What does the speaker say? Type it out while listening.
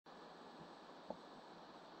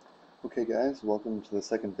Okay guys, welcome to the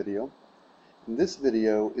second video. And this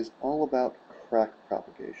video is all about crack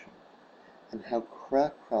propagation and how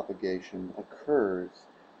crack propagation occurs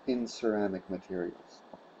in ceramic materials.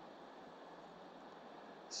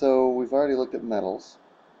 So we've already looked at metals,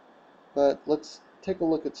 but let's take a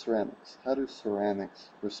look at ceramics. How do ceramics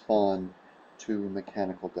respond to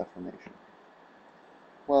mechanical deformation?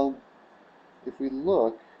 Well, if we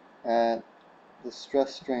look at the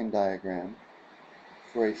stress-strain diagram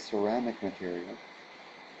for a ceramic material,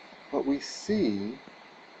 what we see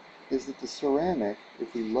is that the ceramic,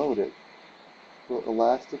 if we load it, will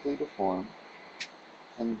elastically deform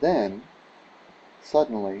and then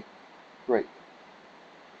suddenly break.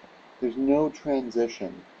 There's no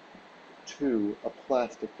transition to a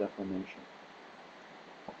plastic deformation.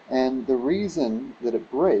 And the reason that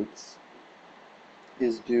it breaks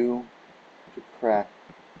is due to crack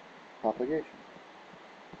propagation.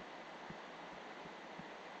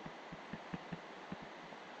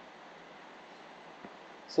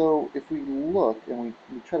 So if we look and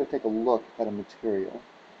we try to take a look at a material,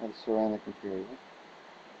 at a ceramic material,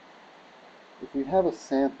 if we have a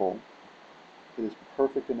sample that is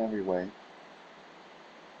perfect in every way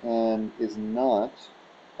and is not,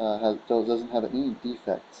 doesn't have any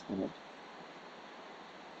defects in it,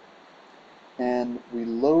 and we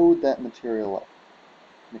load that material up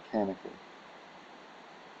mechanically.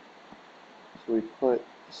 So we put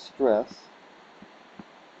stress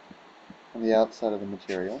on the outside of the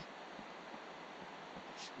material,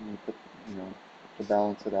 and we put, to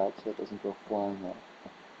balance it out so it doesn't go flying off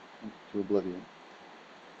to oblivion.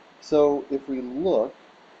 So if we look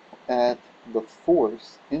at the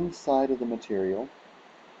force inside of the material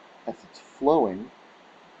as it's flowing,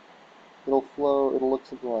 it'll look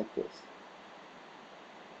something like this.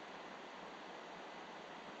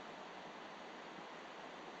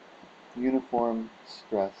 Uniform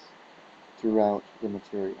stress throughout the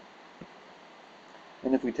material.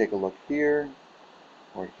 And if we take a look here,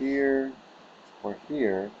 or here, or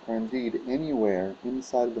here, or indeed anywhere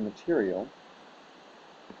inside of the material,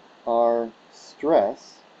 our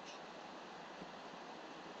stress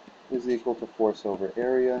is equal to force over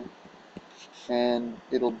area, and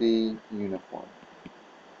it'll be uniform.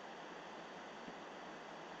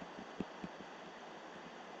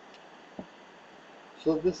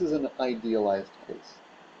 So this is an idealized case.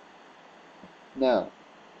 Now,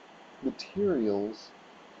 materials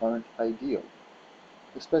aren't ideal,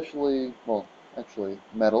 especially, well, actually,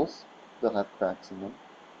 metals, they'll have cracks in them,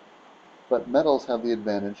 but metals have the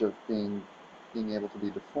advantage of being able to be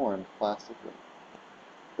deformed plastically.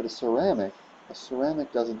 But a ceramic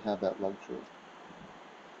doesn't have that luxury.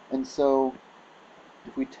 And so,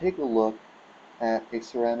 if we take a look at a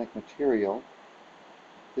ceramic material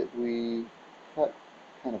that we cut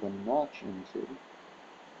kind of a notch into,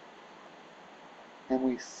 and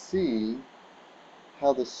we see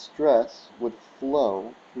how the stress would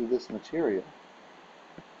flow through this material,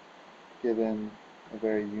 given a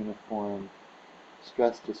very uniform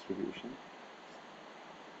stress distribution,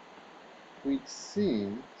 we'd see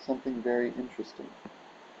something very interesting.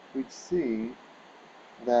 We'd see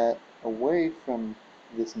that away from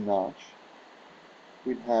this notch,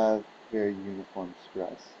 we'd have very uniform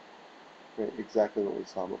stress, exactly what we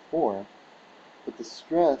saw before, but the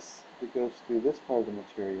stress that goes through this part of the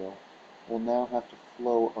material will now have to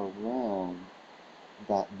flow around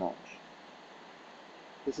that notch.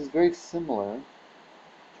 This is very similar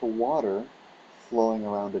to water flowing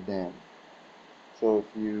around a dam. So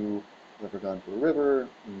if you have ever gone to a river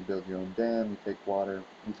and you build your own dam, you take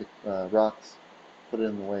rocks, put it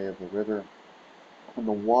in the way of the river, and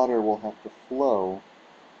the water will have to flow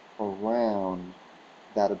around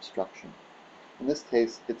that obstruction. In this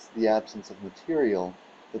case, it's the absence of material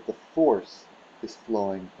that the force is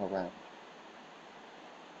flowing around.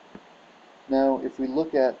 Now, if we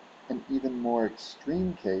look at an even more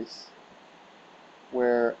extreme case,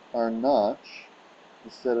 where our notch,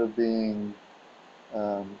 instead of being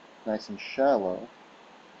nice and shallow,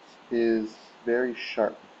 is very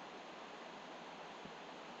sharp,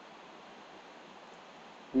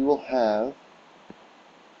 we will have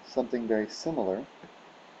something very similar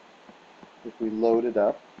if we load it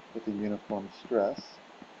up with a uniform stress.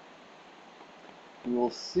 We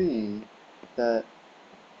will see that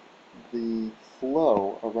the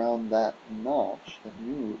flow around that notch, that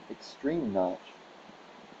new extreme notch,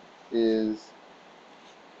 is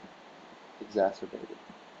exacerbated.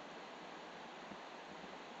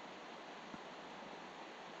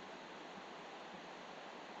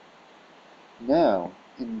 Now,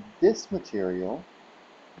 in this material,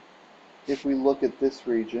 if we look at this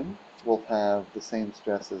region, we'll have the same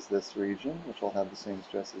stress as this region, which will have the same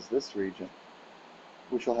stress as this region,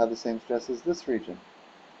 which will have the same stress as this region.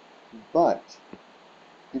 But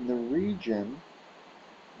in the region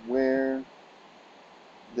where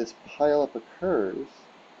this pileup occurs,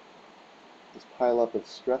 this pileup of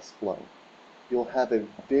stress flow, you'll have a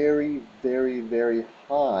very, very, very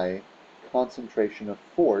high concentration of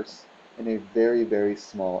force in a very, very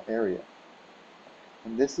small area.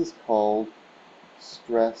 And this is called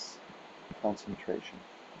stress concentration.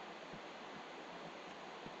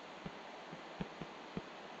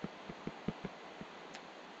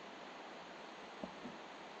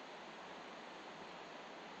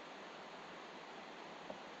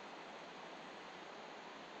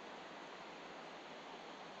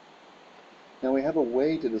 Now we have a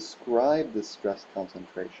way to describe this stress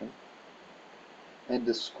concentration and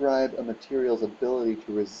describe a material's ability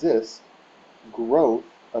to resist growth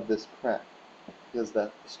of this crack. Because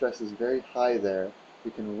that stress is very high there,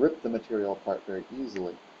 we can rip the material apart very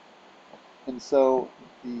easily. And so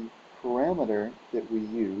the parameter that we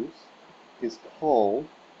use is called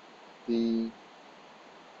K1C.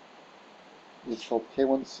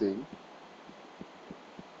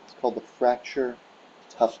 It's called the fracture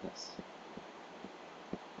toughness.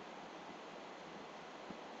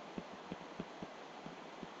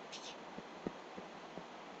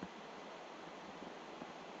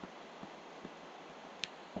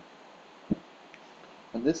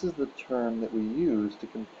 And this is the term that we use to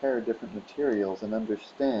compare different materials and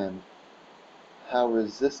understand how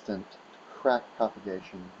resistant to crack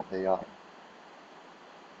propagation they are.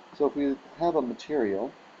 So if we have a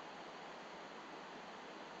material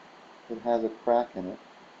that has a crack in it,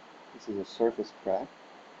 this is a surface crack.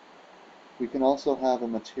 We can also have a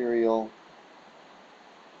material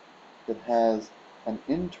that has an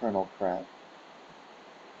internal crack.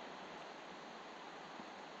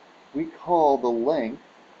 We call the length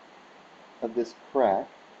of this crack,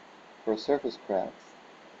 for a surface crack,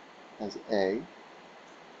 as A,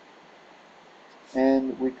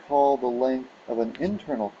 and we call the length of an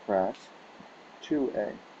internal crack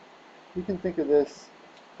 2A. You can think of this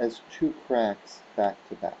as two cracks back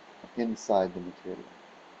to back inside the material.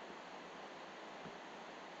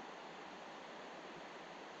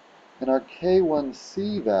 And our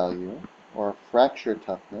K1C value, or fracture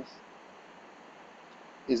toughness,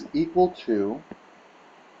 is equal to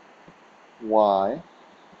Y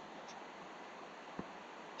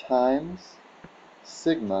times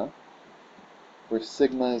sigma, where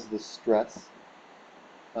sigma is the stress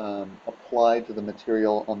applied to the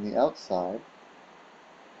material on the outside,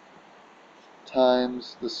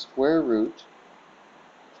 times the square root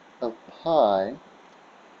of pi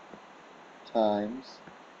times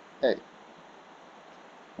A.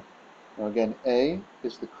 Now again, A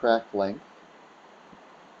is the crack length.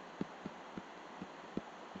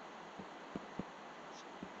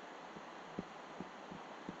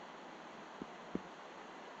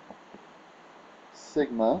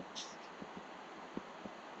 Sigma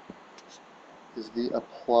is the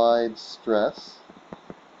applied stress.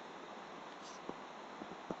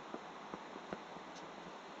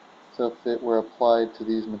 So if it were applied to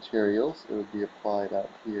these materials, it would be applied out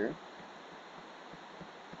here.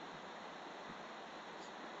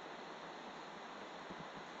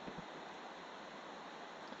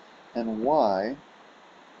 And Y,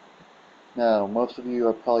 now most of you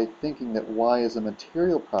are probably thinking that Y is a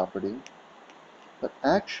material property, but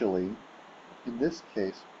actually, in this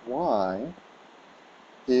case, Y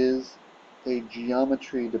is a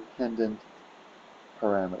geometry-dependent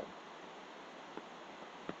parameter.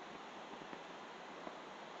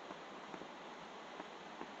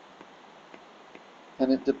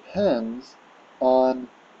 And it depends on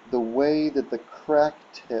the way that the crack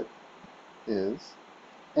tip is,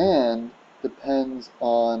 and depends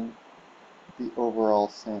on the overall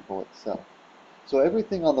sample itself. So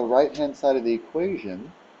everything on the right-hand side of the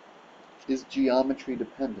equation is geometry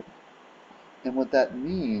dependent. And what that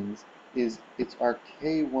means is it's our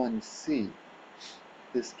K1C.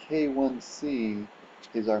 This K1C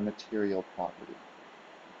is our material property.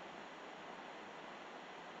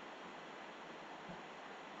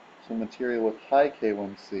 So material with high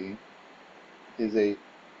K1C is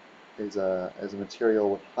a material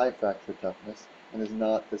with high fracture toughness and is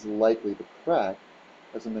not as likely to crack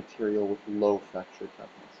as a material with low fracture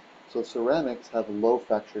toughness. So ceramics have low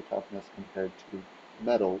fracture toughness compared to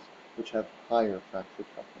metals, which have higher fracture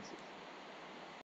toughnesses.